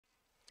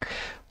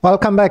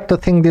Welcome back to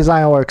Think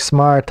Design Work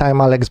Smart.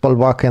 I'm Alex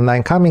Bolboaca and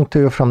I'm coming to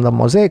you from the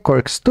Mozaic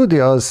Works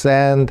studios,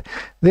 and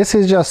this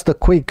is just a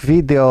quick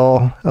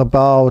video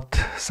about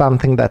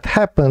something that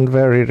happened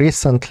very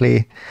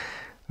recently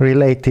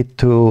related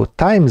to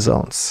time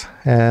zones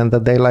and the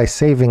daylight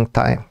saving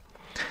time.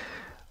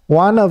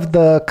 One of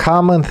the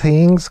common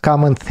themes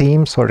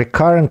or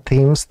recurrent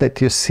themes that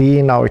you see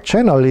in our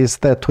channel is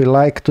that we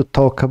like to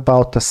talk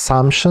about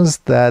assumptions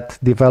that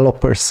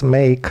developers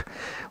make.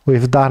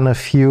 We've done a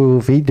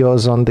few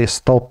videos on this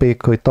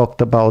topic. We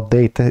talked about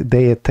date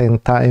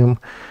and time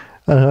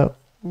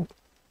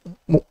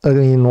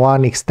in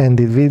one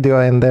extended video,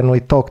 and then we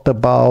talked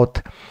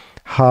about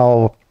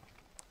how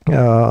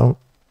the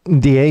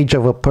age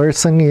of a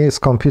person is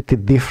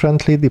computed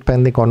differently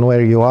depending on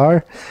where you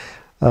are.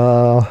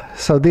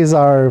 So these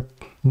are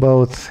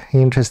both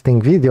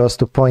interesting videos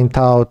to point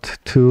out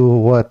to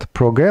what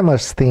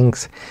programmers think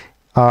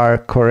are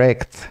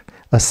correct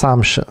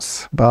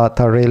assumptions, but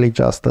are really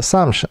just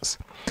assumptions.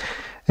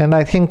 And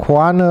I think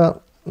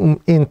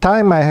in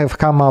time I have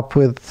come up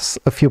with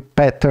a few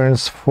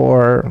patterns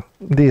for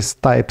these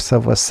types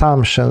of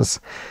assumptions,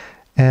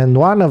 and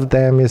one of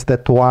them is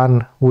that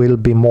one will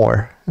be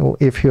more.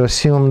 If you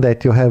assume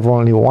that you have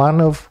only one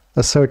of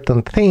a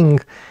certain thing,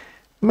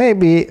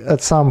 maybe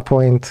at some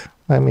point,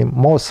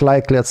 most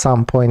likely at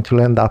some point,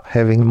 you'll end up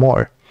having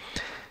more.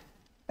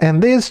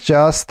 And this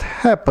just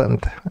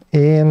happened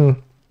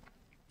in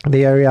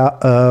the area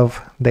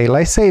of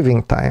daylight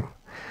saving time.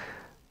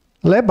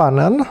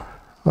 Lebanon,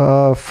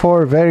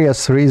 for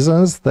various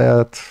reasons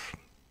that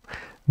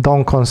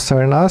don't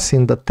concern us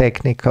in the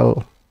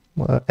technical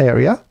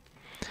area,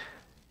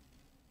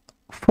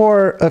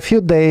 for a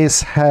few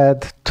days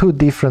had two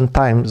different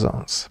time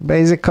zones.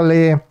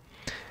 Basically,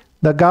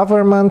 the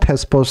government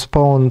has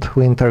postponed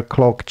winter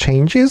clock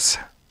changes,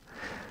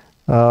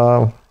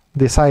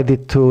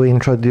 decided to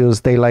introduce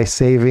daylight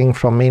saving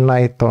from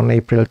midnight on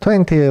April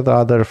 20th, the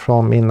other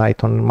from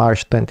midnight on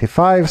March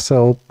 25,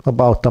 so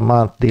about a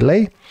month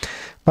delay.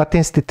 But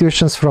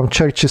institutions from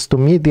churches to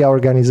media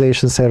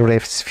organizations have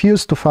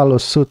refused to follow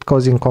suit,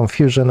 causing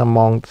confusion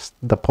amongst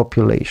the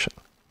population.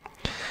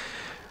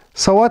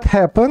 So what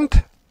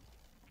happened?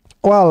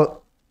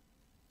 Well,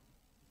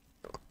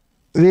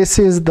 this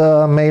is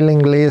the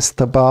mailing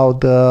list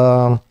about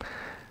the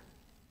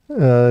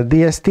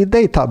DST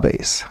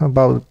database,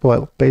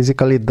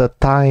 basically the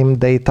time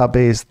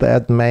database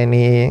that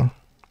many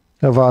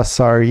of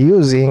us are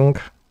using.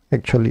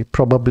 Actually,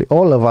 probably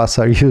all of us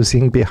are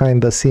using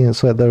behind the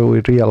scenes, whether we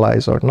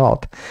realize or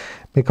not,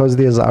 because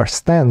these are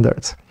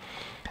standards.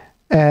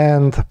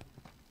 And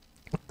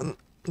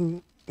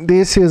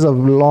this is a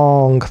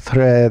long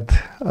thread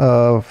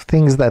of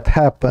things that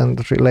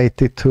happened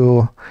related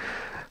to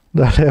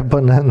the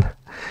Lebanon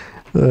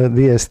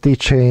DST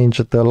change,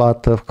 a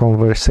lot of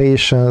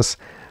conversations.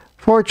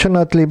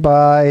 Fortunately,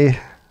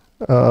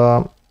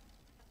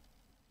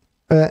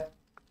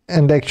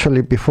 and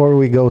actually before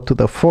we go to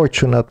the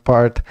fortunate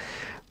part,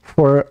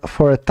 for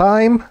a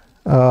time,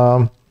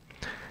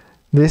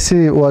 this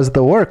was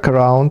the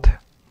workaround,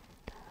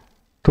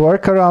 to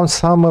work around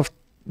some of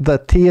the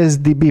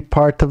TSDB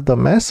part of the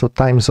mess, so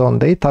time zone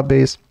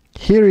database.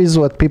 Here is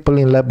what people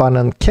in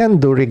Lebanon can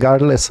do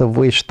regardless of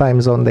which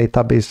time zone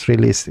database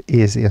release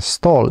is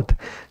installed.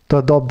 To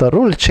adopt the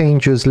rule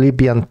change, use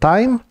Libyan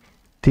time,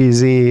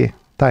 TZ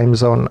time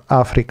zone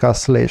Africa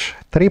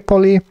 /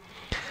 Tripoli.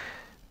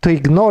 To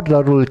ignore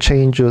the rule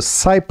change, use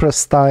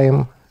Cyprus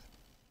time,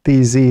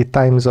 TZ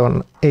time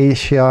zone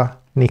Asia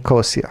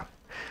Nicosia,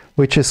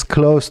 which is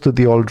close to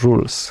the old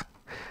rules,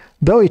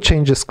 though it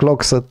changes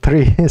clocks at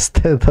 3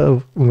 instead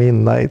of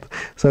midnight,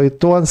 so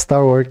it won't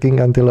start working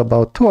until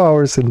about 2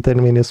 hours and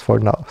 10 minutes for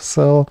now.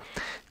 So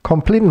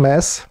complete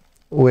mess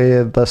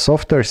with the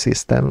software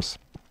systems.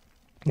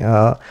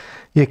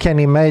 You can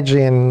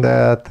imagine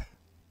that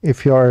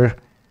if you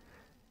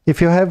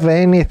have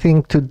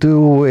anything to do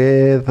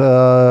with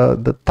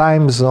the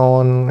time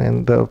zone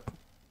and the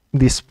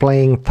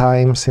displaying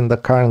times in the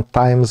current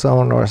time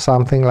zone or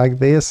something like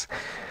this,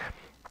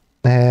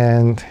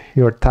 and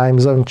your time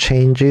zone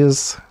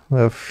changes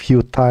a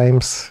few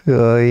times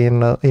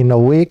in a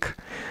week,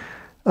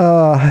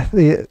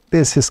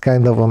 this is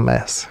kind of a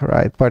mess,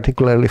 right?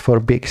 Particularly for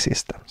big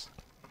systems.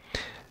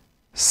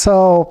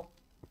 So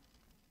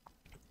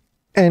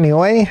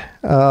anyway,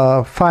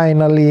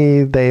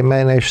 finally they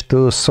managed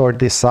to sort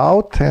this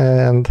out,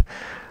 and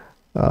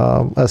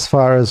as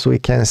far as we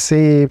can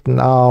see,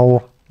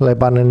 now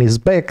Lebanon is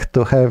back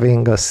to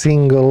having a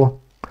single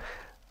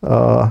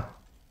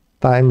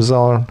time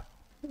zone.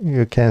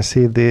 You can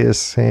see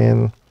this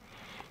in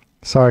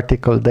this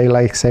article,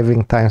 Daylight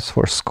Saving Times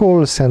for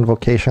Schools and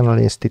Vocational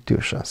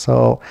Institutions.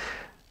 So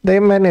they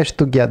managed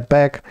to get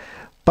back,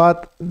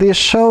 but this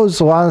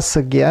shows once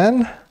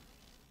again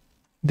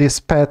this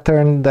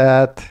pattern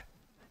that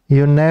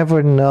you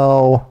never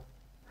know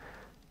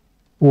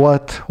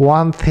what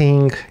one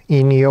thing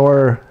in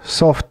your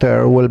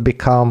software will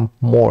become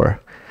more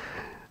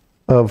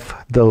of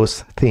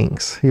those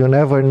things. You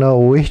never know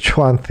which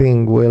one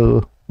thing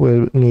will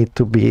need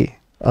to be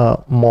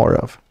more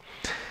of.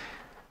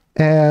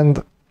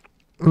 And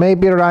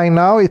maybe right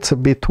now it's a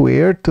bit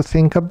weird to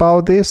think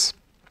about this,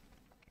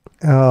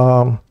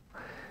 that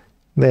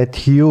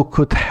you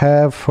could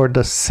have for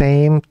the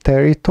same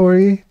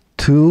territory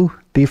 2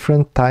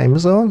 different time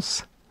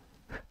zones.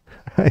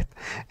 Right?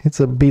 It's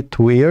a bit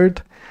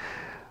weird,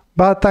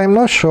 but I'm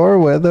not sure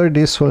whether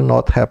this will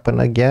not happen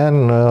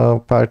again,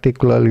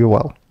 particularly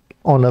well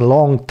on a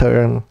long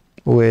term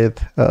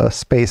with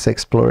space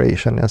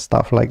exploration and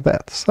stuff like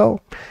that. So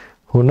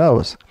who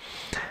knows?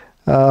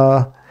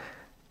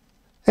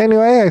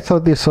 Anyway, I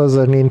thought this was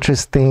an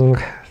interesting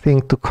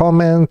thing to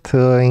comment.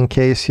 In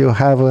case you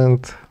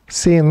haven't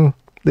seen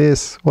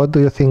this, what do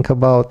you think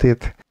about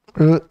it?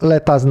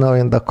 Let us know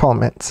in the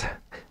comments.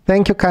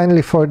 Thank you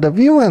kindly for the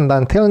view, and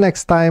until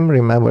next time,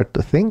 remember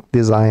to think,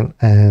 design,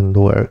 and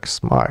work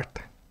smart.